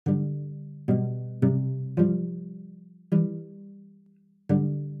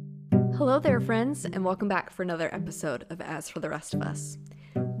Hello there, friends, and welcome back for another episode of As for the Rest of Us.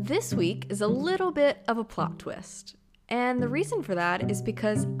 This week is a little bit of a plot twist, and the reason for that is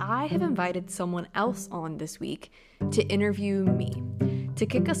because I have invited someone else on this week to interview me. To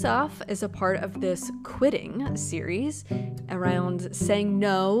kick us off as a part of this quitting series around saying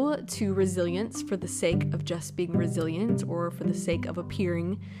no to resilience for the sake of just being resilient or for the sake of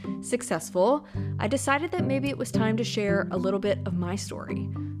appearing successful, I decided that maybe it was time to share a little bit of my story.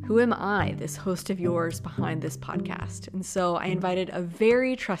 Who am I, this host of yours behind this podcast? And so I invited a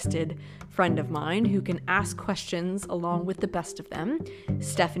very trusted friend of mine who can ask questions along with the best of them,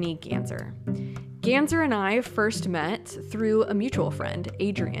 Stephanie Ganser. Ganser and I first met through a mutual friend,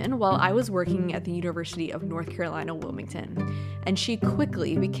 Adrian, while I was working at the University of North Carolina, Wilmington, and she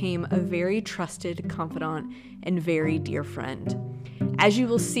quickly became a very trusted confidant and very dear friend. As you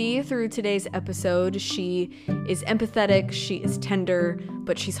will see through today's episode, she is empathetic, she is tender,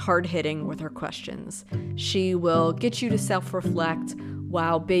 but she's hard-hitting with her questions. She will get you to self-reflect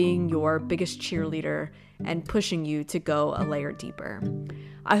while being your biggest cheerleader and pushing you to go a layer deeper.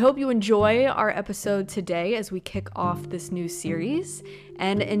 I hope you enjoy our episode today as we kick off this new series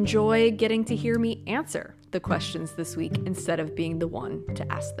and enjoy getting to hear me answer the questions this week instead of being the one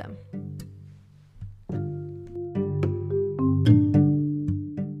to ask them.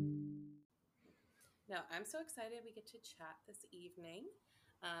 Now, I'm so excited we get to chat this evening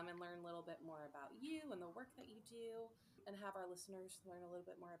and learn a little bit more about you and the work that you do and have our listeners learn a little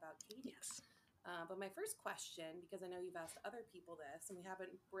bit more about Katie. Yes. But my first question, because I know you've asked other people this and we haven't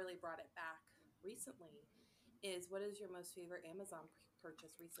really brought it back recently, is what is your most favorite Amazon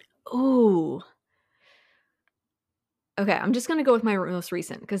purchase recently? Ooh. Okay, I'm just going to go with my most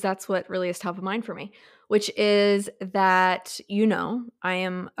recent because that's what really is top of mind for me, which is that, I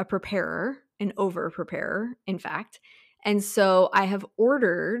am a preparer, an over-preparer, in fact. And so I have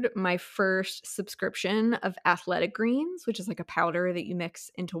ordered my first subscription of Athletic Greens, which is like a powder that you mix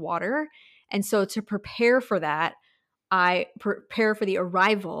into water. And so to prepare for that, I prepare for the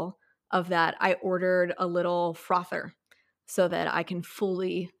arrival of that, I ordered a little frother so that I can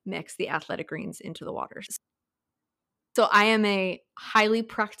fully mix the Athletic Greens into the water. So I am a highly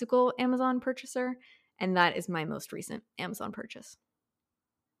practical Amazon purchaser, and that is my most recent Amazon purchase.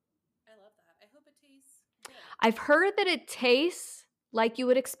 I love that. I hope it tastes good. I've heard that it tastes like you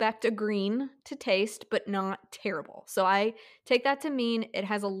would expect a green to taste, but not terrible. So I take that to mean it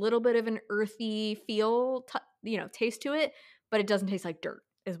has a little bit of an earthy feel, taste to it, but it doesn't taste like dirt,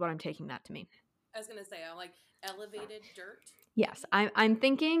 is what I'm taking that to mean. I was going to say, I like elevated dirt. Yes, I'm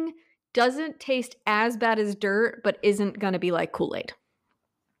thinking doesn't taste as bad as dirt, but isn't going to be like Kool-Aid.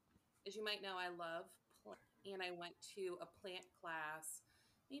 As you might know, I love plant, and I went to a plant class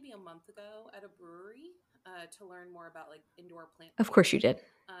maybe a month ago at a brewery to learn more about like indoor plant. Of course you did.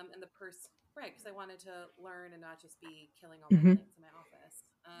 And the person, right, because I wanted to learn and not just be killing all my plants in my office.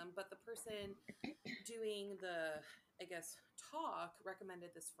 But the person doing the, talk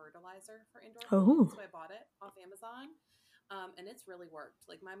recommended this fertilizer for indoor plants, so I bought it off Amazon. And it's really worked.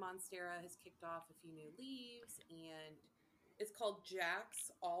 Like my Monstera has kicked off a few new leaves, and it's called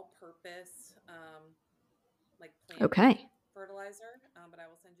Jack's All-Purpose plant fertilizer. But I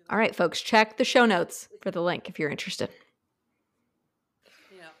will send you. All right, folks, check the show notes for the link if you're interested.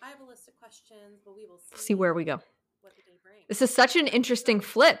 I have a list of questions, but we will see where we go. What the day brings. This is such an interesting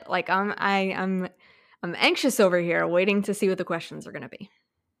flip. Like I'm anxious over here, waiting to see what the questions are going to be.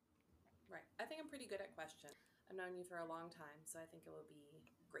 Right. I think I'm pretty good at questions. I've known you for a long time, so I think it will be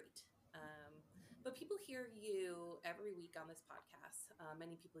great. But people hear you every week on this podcast.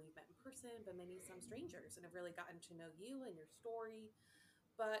 Many people you've met in person, but some strangers, and have really gotten to know you and your story.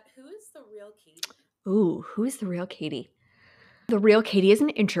 But who is the real Katie? Ooh, who is the real Katie? The real Katie is an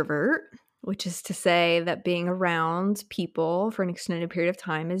introvert, which is to say that being around people for an extended period of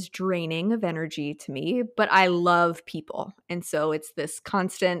time is draining of energy to me, but I love people. And so it's this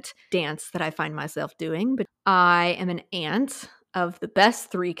constant dance that I find myself doing. But I am an aunt of the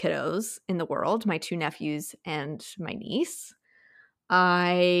best 3 kiddos in the world, my 2 nephews and my niece.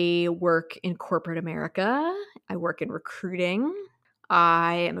 I work in corporate America. I work in recruiting.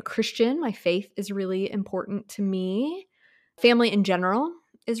 I am a Christian. My faith is really important to me. Family in general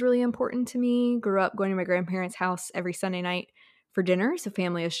is really important to me. Grew up going to my grandparents' house every Sunday night for dinner. So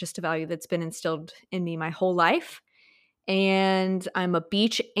family is just a value that's been instilled in me my whole life. And I'm a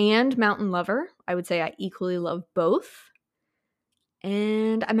beach and mountain lover. I would say I equally love both.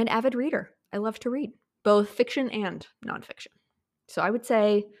 And I'm an avid reader. I love to read, both fiction and nonfiction. So I would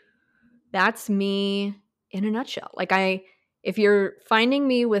say that's me in a nutshell. If you're finding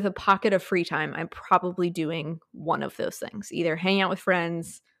me with a pocket of free time, I'm probably doing one of those things, either hanging out with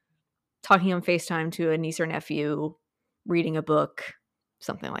friends, talking on FaceTime to a niece or nephew, reading a book,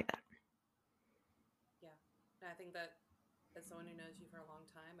 something like that. Yeah. I think that as someone who knows you for a long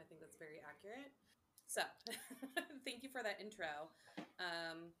time, I think that's very accurate. So, thank you for that intro.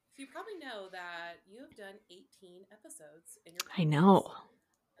 So you probably know that you have done 18 episodes in your podcast. I know.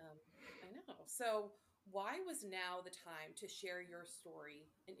 I know. So, why was now the time to share your story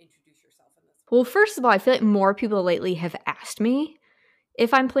and introduce yourself in this way? Well, first of all, I feel like more people lately have asked me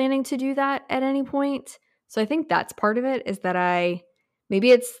if I'm planning to do that at any point. So I think that's part of it, is that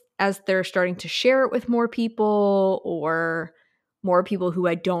maybe it's as they're starting to share it with more people, or more people who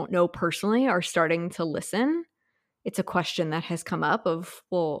I don't know personally are starting to listen. It's a question that has come up of,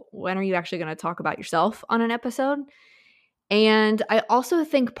 well, when are you actually going to talk about yourself on an episode? And I also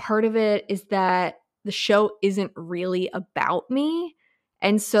think part of it is that the show isn't really about me.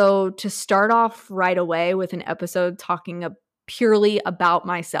 And so to start off right away with an episode talking purely about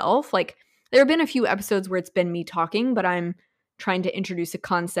myself, like there have been a few episodes where it's been me talking, but I'm trying to introduce a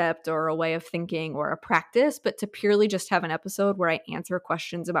concept or a way of thinking or a practice. But to purely just have an episode where I answer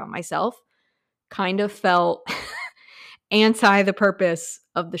questions about myself kind of felt anti the purpose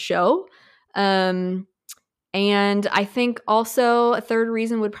of the show. And I think also a third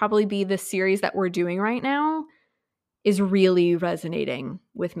reason would probably be the series that we're doing right now is really resonating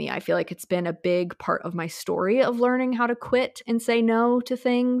with me. I feel like it's been a big part of my story of learning how to quit and say no to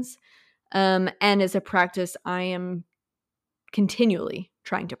things. And as a practice, I am continually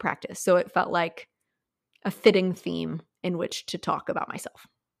trying to practice. So it felt like a fitting theme in which to talk about myself.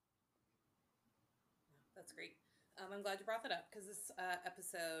 That's great. I'm glad you brought that up, because this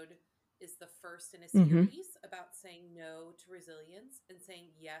episode is the first in a series about saying no to resilience and saying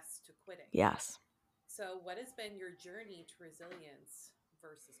yes to quitting. Yes. So what has been your journey to resilience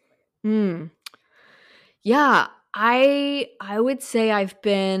versus quitting? Yeah, I would say I've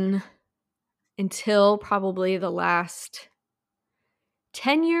been, until probably the last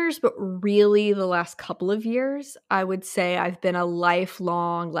 10 years, but really the last couple of years, I would say I've been a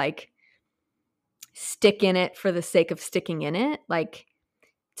lifelong, like, stick in it for the sake of sticking in it. Like,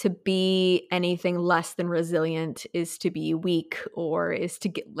 to be anything less than resilient is to be weak, or is to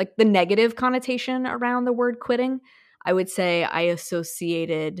get, like, the negative connotation around the word quitting. I would say I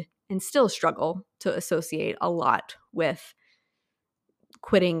associated, and still struggle to associate, a lot with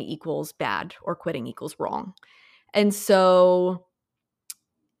quitting equals bad or quitting equals wrong. And so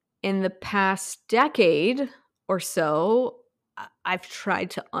in the past decade or so, I've tried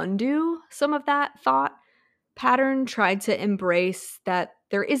to undo some of that thought pattern, tried to embrace that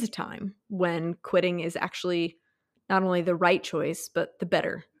there is a time when quitting is actually not only the right choice, but the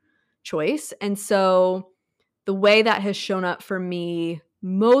better choice. And so the way that has shown up for me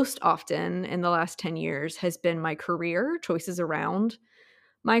most often in the last 10 years has been my career, choices around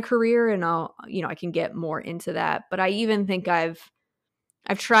my career. And I can get more into that. But I even think I've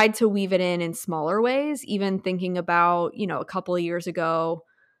tried to weave it in smaller ways, even thinking about, a couple of years ago,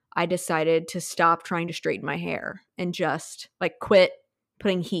 I decided to stop trying to straighten my hair and just quit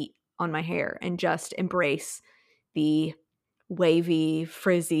putting heat on my hair and just embrace the wavy,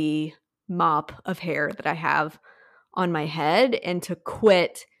 frizzy mop of hair that I have on my head, and to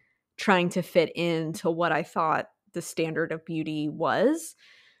quit trying to fit into what I thought the standard of beauty was.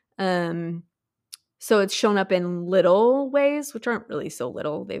 So it's shown up in little ways, which aren't really so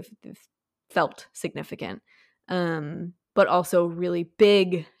little. They've felt significant. But also really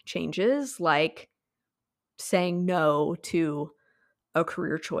big changes, like saying no to a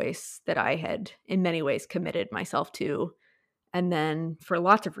career choice that I had in many ways committed myself to. And then for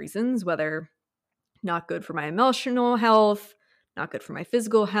lots of reasons, whether not good for my emotional health, not good for my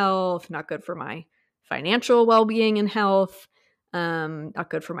physical health, not good for my financial well-being and health, not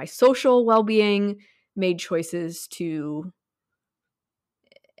good for my social well-being, made choices to,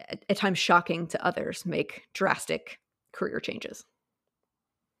 at times shocking to others, make drastic career changes.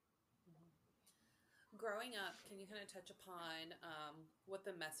 Growing up, can you kind of touch upon what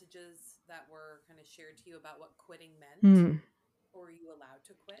the messages that were kind of shared to you about what quitting meant? Or were you allowed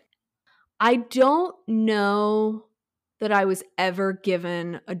to quit? I don't know that I was ever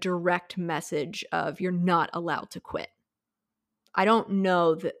given a direct message of you're not allowed to quit. I don't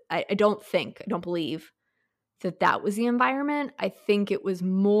know that, I don't believe that was the environment. I think it was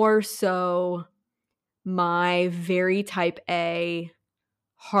more so my very type A,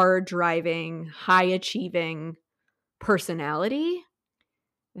 hard driving, high achieving personality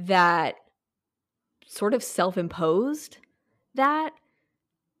that sort of self-imposed that.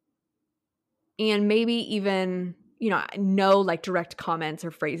 And maybe even, no like direct comments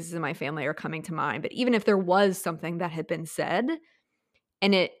or phrases in my family are coming to mind, but even if there was something that had been said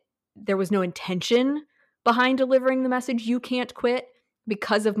and it there was no intention behind delivering the message, you can't quit,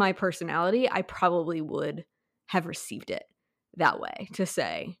 because of my personality, I probably would have received it that way, to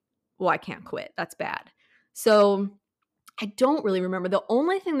say, well, I can't quit. That's bad. So I don't really remember. The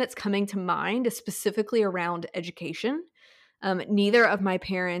only thing that's coming to mind is specifically around education. Neither of my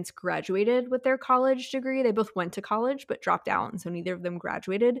parents graduated with their college degree. They both went to college but dropped out, and so neither of them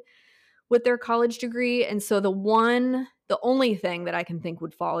graduated with their college degree. And so the only thing that I can think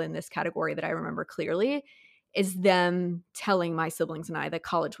would fall in this category that I remember clearly is them telling my siblings and I that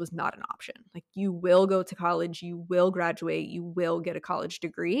college was not an option. Like, you will go to college, you will graduate, you will get a college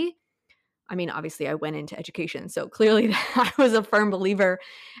degree. I mean, obviously I went into education, so clearly I was a firm believer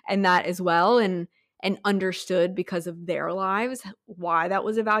in that as well, and understood because of their lives why that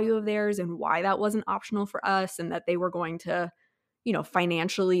was a value of theirs and why that wasn't optional for us, and that they were going to,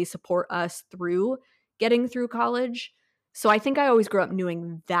 financially support us through getting through college. So I think I always grew up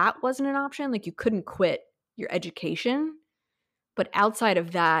knowing that wasn't an option. Like, you couldn't quit your education. But outside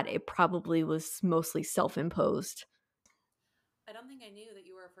of that, it probably was mostly self-imposed. I don't think I knew that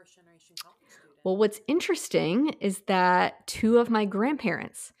you were a first generation college student. Well, what's interesting is that 2 of my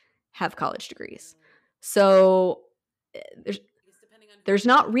grandparents have college degrees. So there's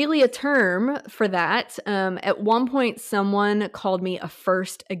not really a term for that. At one point, someone called me a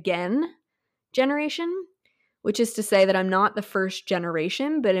first again generation, which is to say that I'm not the first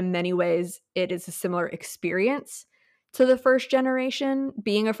generation, but in many ways it is a similar experience to the first generation,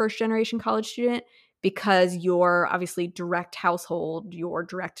 being a first generation college student, because your obviously direct household, your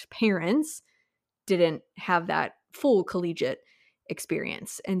direct parents didn't have that full collegiate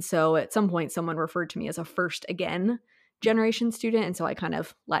experience. And so at some point, someone referred to me as a first again generation student. And so I kind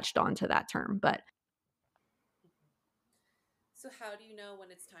of latched on to that term. But so how do you know when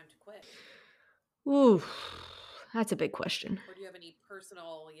it's time to quit? Ooh, that's a big question. Or do you have any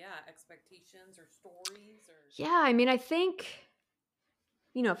personal, expectations or stories? Yeah, I mean, I think,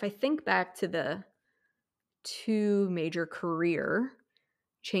 if I think back to the 2 major career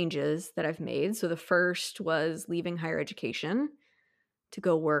changes that I've made. So the first was leaving higher education to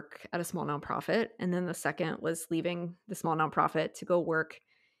go work at a small nonprofit. And then the second was leaving the small nonprofit to go work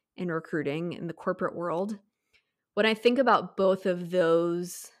in recruiting in the corporate world. When I think about both of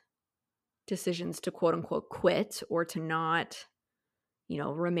those decisions to quote unquote quit, or to not,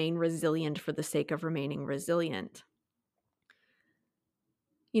 remain resilient for the sake of remaining resilient.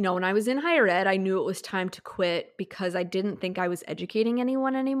 When I was in higher ed, I knew it was time to quit because I didn't think I was educating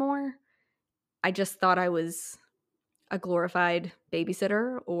anyone anymore. I just thought I was a glorified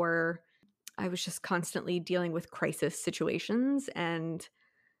babysitter, or I was just constantly dealing with crisis situations, and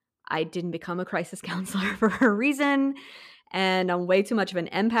I didn't become a crisis counselor for a reason. And I'm way too much of an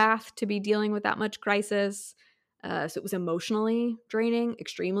empath to be dealing with that much crisis. So it was emotionally draining,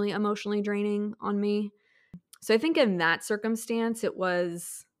 extremely emotionally draining on me. So I think in that circumstance,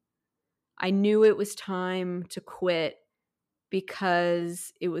 I knew it was time to quit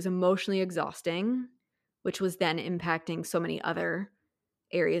because it was emotionally exhausting, which was then impacting so many other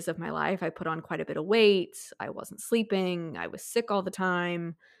areas of my life. I put on quite a bit of weight. I wasn't sleeping. I was sick all the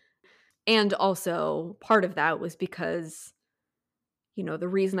time. And also part of that was because, the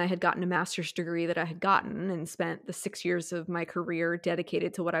reason I had gotten a master's degree that I had gotten and spent the 6 years of my career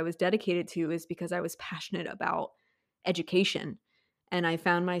dedicated to what I was dedicated to is because I was passionate about education. And I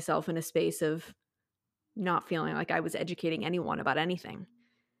found myself in a space of not feeling like I was educating anyone about anything.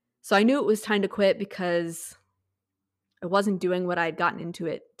 So I knew it was time to quit because I wasn't doing what I'd gotten into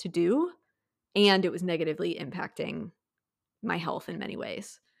it to do, and it was negatively impacting my health in many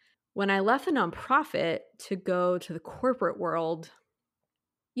ways. When I left the nonprofit to go to the corporate world,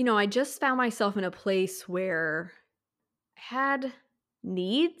 I just found myself in a place where I had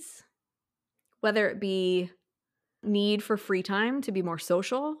needs, whether it be need for free time to be more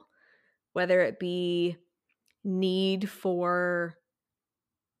social, whether it be need for,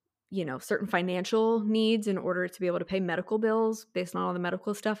 certain financial needs in order to be able to pay medical bills based on all the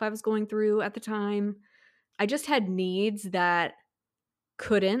medical stuff I was going through at the time. I just had needs that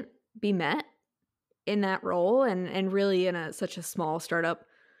couldn't be met in that role, and really in such a small startup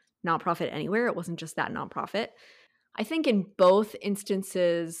nonprofit anywhere. It wasn't just that nonprofit. I think in both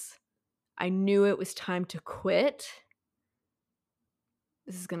instances, I knew it was time to quit.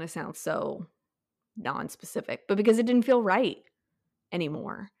 This is going to sound so non-specific, but because it didn't feel right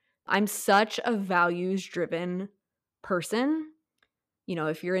anymore. I'm such a values-driven person.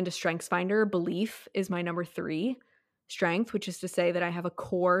 If you're into StrengthsFinder, belief is my number 3 strength, which is to say that I have a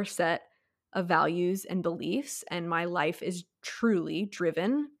core set of values and beliefs, and my life is truly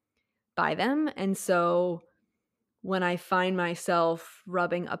driven by them. And so when I find myself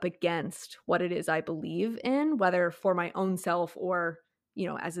rubbing up against what it is I believe in, whether for my own self or,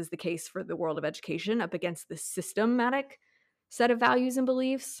 as is the case for the world of education, up against the systematic set of values and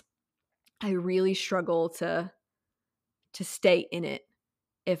beliefs, I really struggle to stay in it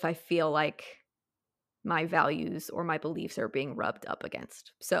if I feel like my values or my beliefs are being rubbed up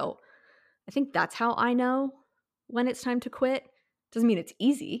against. So I think that's how I know when it's time to quit. Doesn't mean it's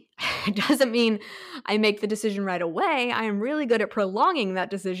easy. It doesn't mean I make the decision right away. I am really good at prolonging that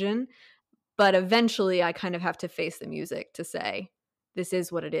decision, but eventually I kind of have to face the music to say, this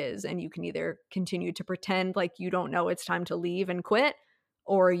is what it is. And you can either continue to pretend like you don't know it's time to leave and quit,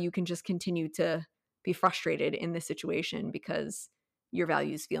 or you can just continue to be frustrated in this situation because your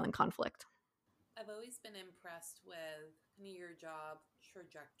values feel in conflict. I've always been impressed with kind of your job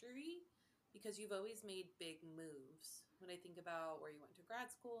trajectory because you've always made big moves. When I think about where you went to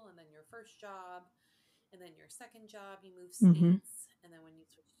grad school and then your first job and then your second job, you moved Mm-hmm. states. And then when you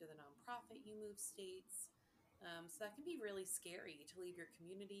switched to the nonprofit, you moved states. So that can be really scary to leave your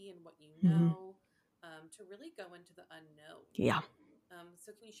community and what you Mm-hmm. know, to really go into the unknown. Yeah.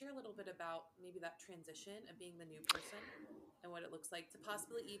 So can you share a little bit about maybe that transition of being the new person and what it looks like to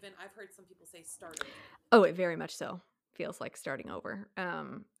possibly even, I've heard some people say start over. Oh, it very much so feels like starting over.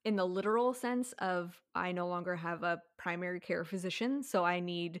 In the literal sense of I no longer have a primary care physician, so I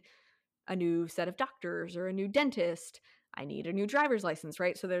need a new set of doctors or a new dentist. I need a new driver's license,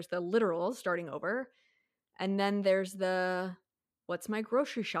 right? So there's the literal starting over. And then there's the what's my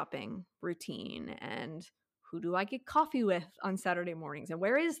grocery shopping routine and who do I get coffee with on Saturday mornings and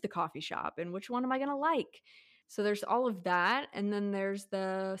where is the coffee shop and which one am I going to like? So there's all of that. And then there's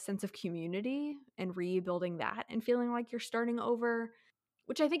the sense of community and rebuilding that and feeling like you're starting over,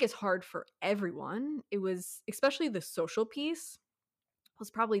 which I think is hard for everyone. It was, especially the social piece, was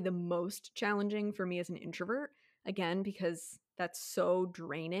probably the most challenging for me as an introvert. Again, because that's so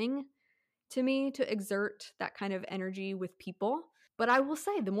draining to me to exert that kind of energy with people. But I will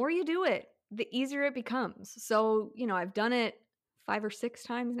say, the more you do it, the easier it becomes. So, I've done it 5 or 6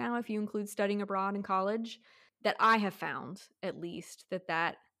 times now, if you include studying abroad in college, that I have found at least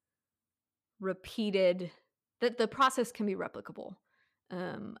that repeated, that the process can be replicable,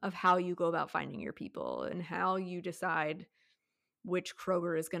 of how you go about finding your people and how you decide which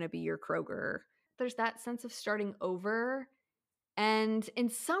Kroger is going to be your Kroger. There's that sense of starting over. And in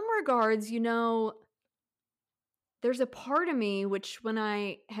some regards, there's a part of me which, when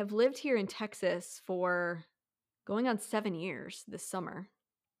I have lived here in Texas for going on 7 years this summer,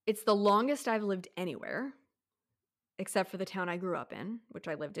 it's the longest I've lived anywhere, except for the town I grew up in, which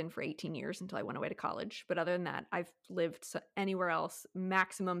I lived in for 18 years until I went away to college. But other than that, I've lived anywhere else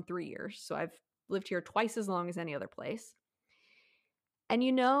maximum 3 years. So I've lived here twice as long as any other place. And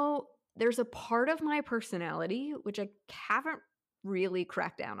there's a part of my personality, which I haven't really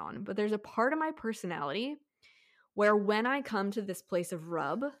cracked down on, but there's a part of my personality where when I come to this place of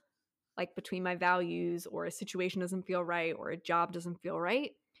rub, like between my values or a situation doesn't feel right or a job doesn't feel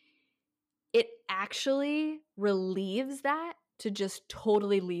right, it actually relieves that to just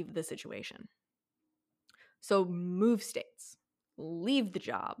totally leave the situation. So move states, leave the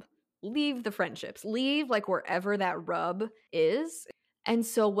job, leave the friendships, leave like wherever that rub is. And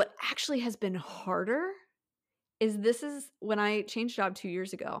so what actually has been harder is this is when I changed job 2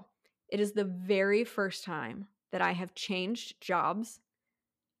 years ago. It is the very first time that I have changed jobs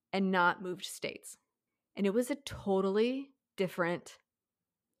and not moved states. And it was a totally different,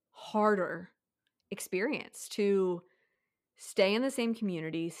 harder experience to stay in the same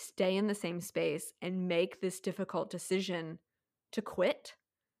community, stay in the same space, and make this difficult decision to quit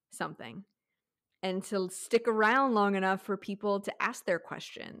something and to stick around long enough for people to ask their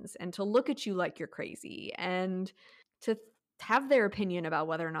questions and to look at you like you're crazy and to have their opinion about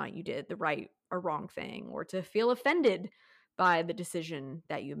whether or not you did the right or wrong thing or to feel offended by the decision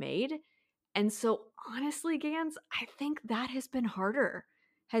that you made. And so honestly, Gans, I think that has been harder,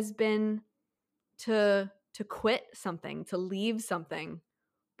 has been to quit something, to leave something,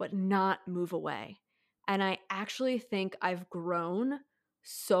 but not move away. And I actually think I've grown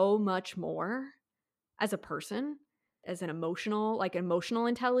so much more as a person, as an emotional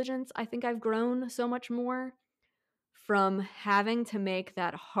intelligence. I think I've grown so much more from having to make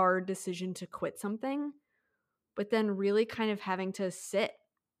that hard decision to quit something, but then really kind of having to sit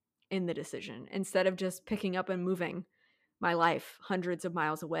in the decision instead of just picking up and moving my life hundreds of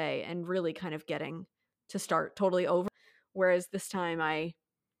miles away and really kind of getting to start totally over. Whereas this time I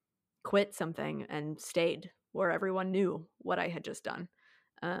quit something and stayed where everyone knew what I had just done.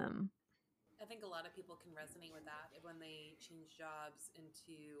 I think a lot of people can resonate with that when they change jobs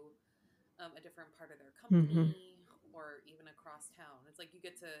into a different part of their Mm-hmm. company or even across town. It's like you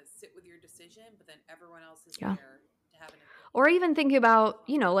get to sit with your decision, but then everyone else is Yeah. there to have an opinion. Or even thinking about,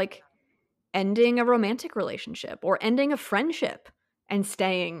 It's awesome. like ending a romantic relationship or ending a friendship and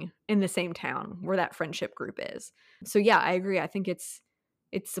staying in the same town where that friendship group is. So yeah, I agree. I think it's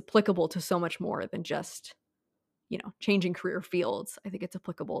applicable to so much more than just, changing career fields. I think it's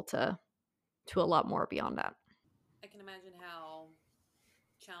applicable to a lot more beyond that. I can imagine how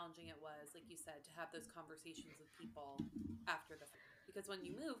challenging it was, like you said, to have those conversations with people after the fact. Because when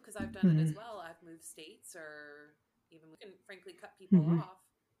you move, because I've done it as well, I've moved states or even can frankly cut people off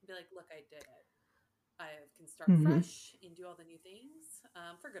and be like, look, I did it. I can start fresh and do all the new things,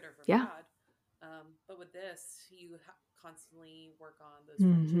 for good or for bad. But with this, you constantly work on those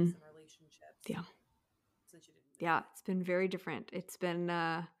friendships and relationships. Yeah. Since you didn't move. Yeah, it's been very different. It's been,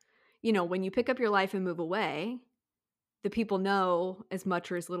 when you pick up your life and move away, the people know as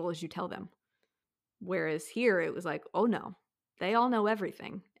much or as little as you tell them. Whereas here, it was like, oh no, they all know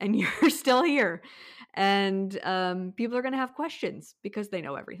everything and you're still here. And people are going to have questions because they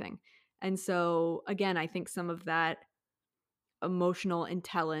know everything. And so, again, I think some of that emotional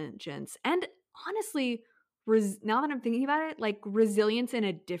intelligence and honestly, now that I'm thinking about it, like resilience in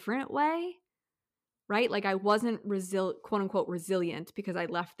a different way, right? Like I wasn't quote unquote resilient because I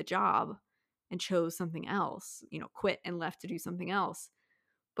left the job and chose something else, quit and left to do something else.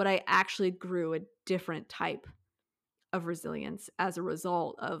 But I actually grew a different type of resilience as a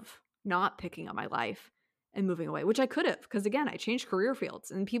result of not picking up my life and moving away, which I could have, because again, I changed career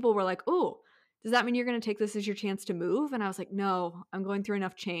fields and people were like, oh, does that mean you're going to take this as your chance to move? And I was like, no, I'm going through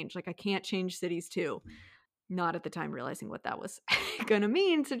enough change. Like I can't change cities too. Not at the time realizing what that was going to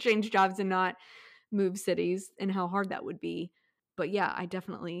mean to change jobs and not move cities and how hard that would be. But yeah, I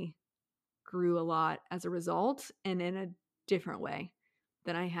definitely grew a lot as a result and in a different way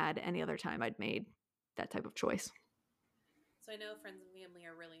than I had any other time I'd made that type of choice. So I know friends and family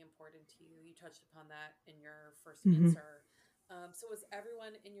are really important to you. You touched upon that in your first answer. So was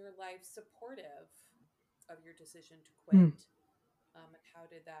everyone in your life supportive of your decision to quit? And how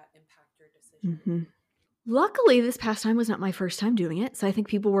did that impact your decision? Luckily, this past time was not my first time doing it. So I think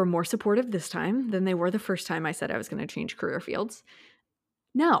people were more supportive this time than they were the first time I said I was going to change career fields.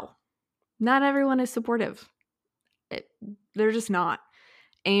 No, not everyone is supportive. They're just not.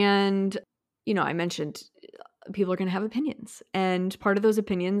 And, I mentioned people are going to have opinions. And part of those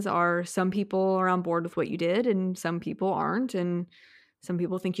opinions are some people are on board with what you did and some people aren't. And some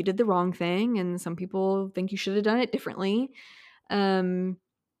people think you did the wrong thing and some people think you should have done it differently. And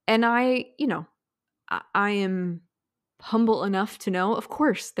I am humble enough to know, of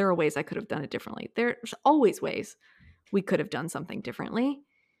course, there are ways I could have done it differently. There's always ways we could have done something differently,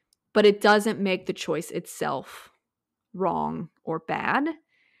 but it doesn't make the choice itself wrong or bad.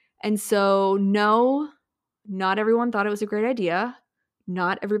 And so, no, not everyone thought it was a great idea.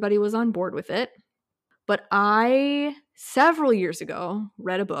 Not everybody was on board with it. But I, several years ago,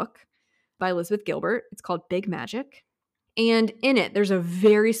 read a book by Elizabeth Gilbert. It's called Big Magic. And in it, there's a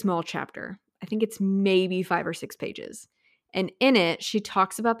very small chapter. I think it's maybe 5 or 6 pages. And in it, she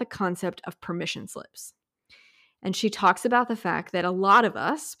talks about the concept of permission slips. And she talks about the fact that a lot of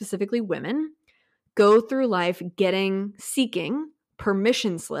us, specifically women, go through life seeking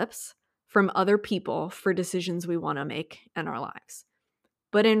permission slips from other people for decisions we want to make in our lives.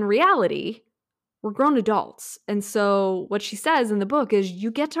 But in reality, we're grown adults. And so what she says in the book is you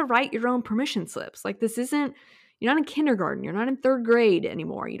get to write your own permission slips. Like you're not in kindergarten. You're not in 3rd grade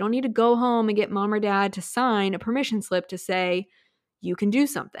anymore. You don't need to go home and get mom or dad to sign a permission slip to say you can do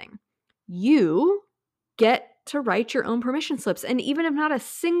something. You get to write your own permission slips. And even if not a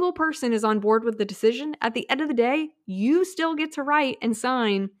single person is on board with the decision, at the end of the day, you still get to write and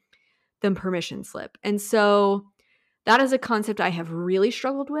sign the permission slip. And so that is a concept I have really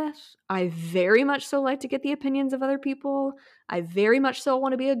struggled with. I very much so like to get the opinions of other people. I very much so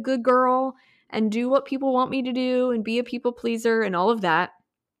want to be a good girl and do what people want me to do and be a people pleaser and all of that.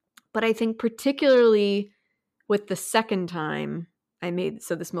 But I think particularly with the second time I made,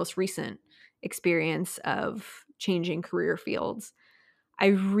 so this most recent experience of changing career fields, I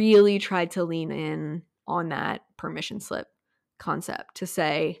really tried to lean in on that permission slip concept to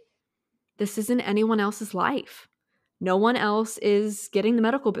say, this isn't anyone else's life. No one else is getting the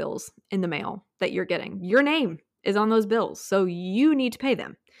medical bills in the mail that you're getting. Your name is on those bills, so you need to pay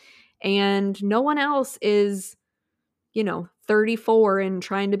them. And no one else is, 34 and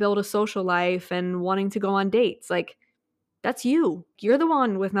trying to build a social life and wanting to go on dates. Like, that's you. You're the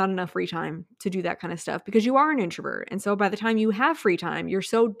one with not enough free time to do that kind of stuff because you are an introvert. And so by the time you have free time, you're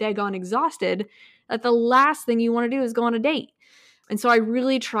so daggone exhausted that the last thing you want to do is go on a date. And so I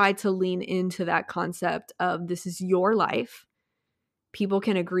really tried to lean into that concept of this is your life. People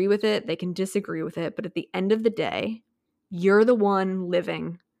can agree with it, they can disagree with it, but at the end of the day, you're the one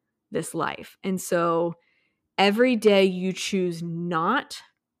living this life. And so every day you choose not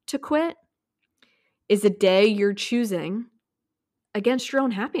to quit is a day you're choosing against your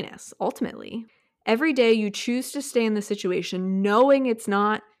own happiness, ultimately. Every day you choose to stay in the situation knowing it's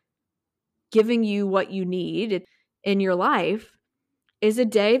not giving you what you need in your life is a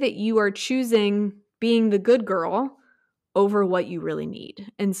day that you are choosing being the good girl over what you really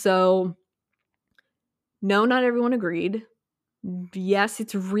need. And so, no, not everyone agreed. Yes,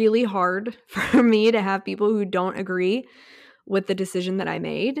 it's really hard for me to have people who don't agree with the decision that I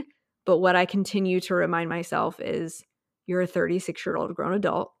made. But what I continue to remind myself is you're a 36-year-old grown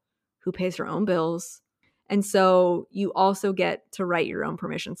adult who pays her own bills. And so you also get to write your own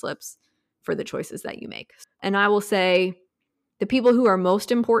permission slips for the choices that you make. And I will say the people who are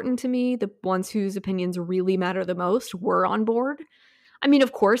most important to me, the ones whose opinions really matter the most, were on board. I mean,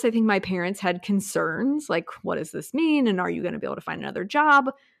 of course, I think my parents had concerns like, what does this mean? And are you going to be able to find another job?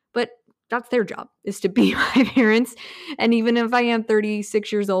 But that's their job, is to be my parents. And even if I am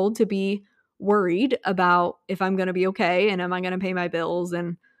 36 years old, to be worried about if I'm going to be okay and am I going to pay my bills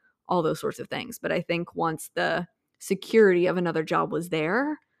and all those sorts of things. But I think once the security of another job was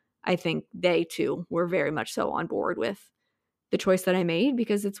there, I think they too were very much so on board with the choice that I made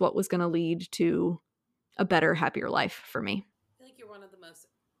because it's what was going to lead to a better, happier life for me. I feel like you're one of the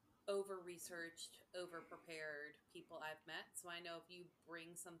most over-researched, over-prepared people I've met. So I know if you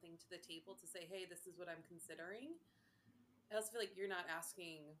bring something to the table to say, hey, this is what I'm considering, I also feel like you're not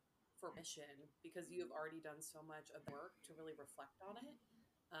asking for permission because you have already done so much of the work to really reflect on it.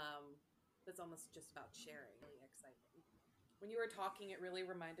 It's almost just about sharing. Really exciting. When you were talking, it really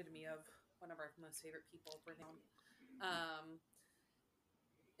reminded me of one of our most favorite people, Brene.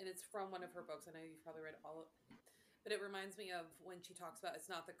 And it's from one of her books. I know you've probably read all of it. But it reminds me of when she talks about it's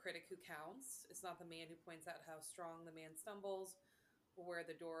not the critic who counts. It's not the man who points out how strong the man stumbles or where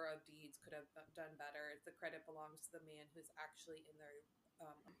the door of deeds could have done better. The credit belongs to the man who's actually in there.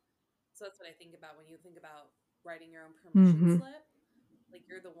 So that's what I think about when you think about writing your own permission slip. Like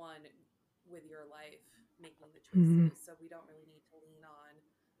you're the one with your life making the choices. So we don't really need to lean on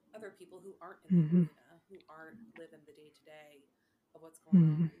other people who aren't in the arena, who aren't living the day-to-day of what's going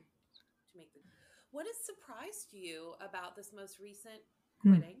on to make the... What has surprised you about this most recent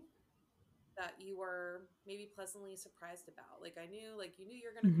quitting that you were maybe pleasantly surprised about? Like you knew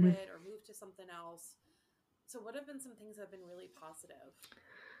you're going to quit or move to something else. So what have been some things that have been really positive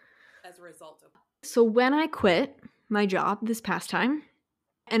as a result of... So when I quit my job this past time,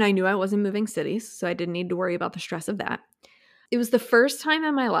 and I knew I wasn't moving cities, so I didn't need to worry about the stress of that. It was the first time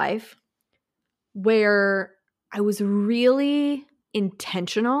in my life where I was really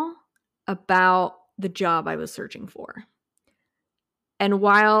intentional about the job I was searching for. And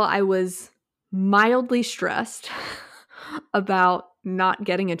while I was mildly stressed about not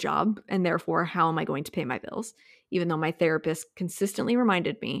getting a job and therefore how am I going to pay my bills, even though my therapist consistently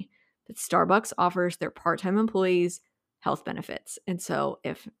reminded me that Starbucks offers their part-time employees health benefits. And so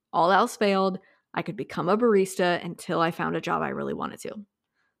if all else failed, I could become a barista until I found a job I really wanted to.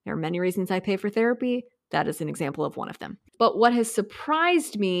 There are many reasons I pay for therapy. That is an example of one of them. But what has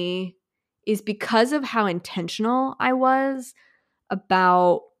surprised me is because of how intentional I was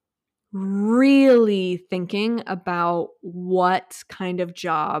about really thinking about what kind of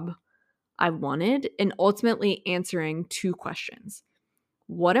job I wanted and ultimately answering two questions.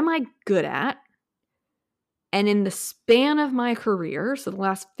 What am I good at? And in the span of my career, so the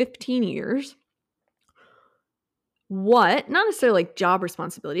last 15 years, not necessarily like job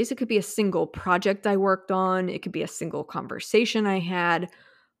responsibilities, it could be a single project I worked on, it could be a single conversation I had,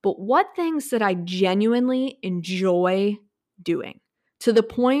 but what things that I genuinely enjoy doing to the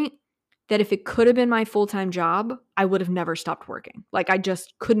point that if it could have been my full-time job, I would have never stopped working. Like I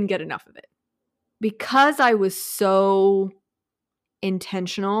just couldn't get enough of it. Because I was so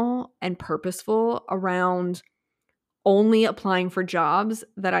intentional and purposeful around only applying for jobs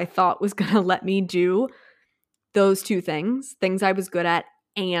that I thought was going to let me do those two things I was good at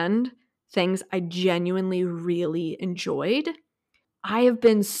and things I genuinely really enjoyed. I have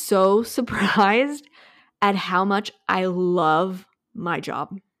been so surprised at how much I love my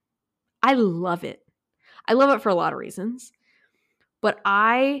job. I love it. I love it for a lot of reasons, but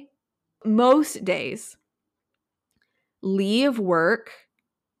I, most days, leave work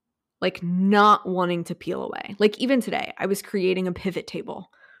like not wanting to peel away. Like even today, I was creating a pivot table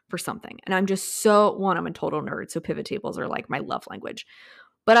for something. And I'm just I'm a total nerd. So pivot tables are like my love language.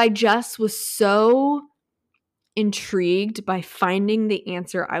 But I just was so intrigued by finding the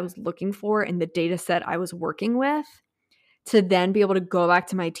answer I was looking for in the data set I was working with, to then be able to go back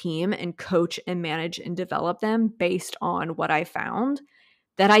to my team and coach and manage and develop them based on what I found,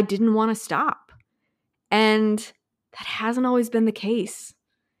 that I didn't want to stop. And that hasn't always been the case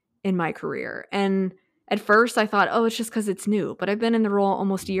in my career. And at first I thought, oh, it's just because it's new. But I've been in the role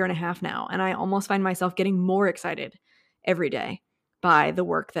almost a year and a half now, and I almost find myself getting more excited every day by the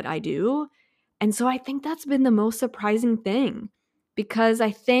work that I do. And so I think that's been the most surprising thing, because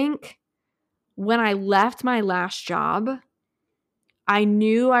I think when I left my last job, I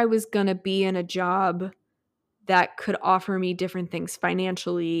knew I was going to be in a job that could offer me different things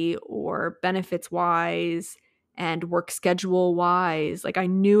financially or benefits wise and work schedule wise. Like I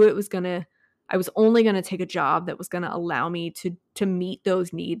knew I was only going to take a job that was going to allow me to meet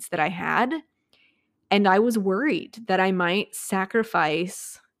those needs that I had. And I was worried that I might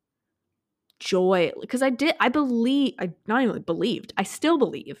sacrifice joy, because I still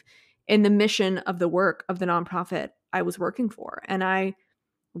believe in the mission of the work of the nonprofit I was working for. And I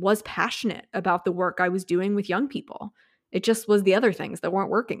was passionate about the work I was doing with young people. It just was the other things that weren't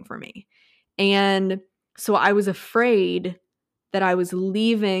working for me. And so I was afraid that I was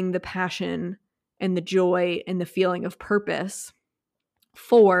leaving the passion and the joy and the feeling of purpose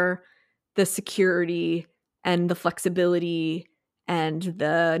for the security and the flexibility and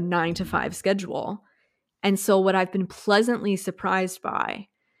the 9-to-5 schedule. And so what I've been pleasantly surprised by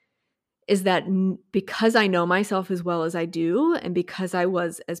is that because I know myself as well as I do, and because I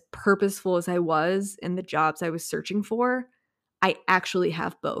was as purposeful as I was in the jobs I was searching for, I actually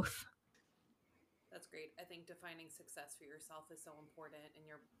have both. That's great. I think defining success for yourself is so important in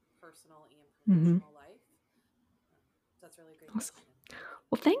your personal and professional life. That's really great. Awesome.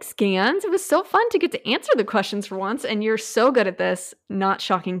 Well, thanks, Gans. It was so fun to get to answer the questions for once, and you're so good at this, not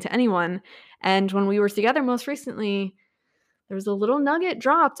shocking to anyone. And when we were together most recently, there was a little nugget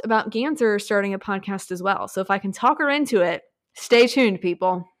dropped about Ganser starting a podcast as well. So if I can talk her into it, stay tuned,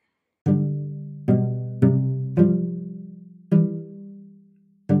 people.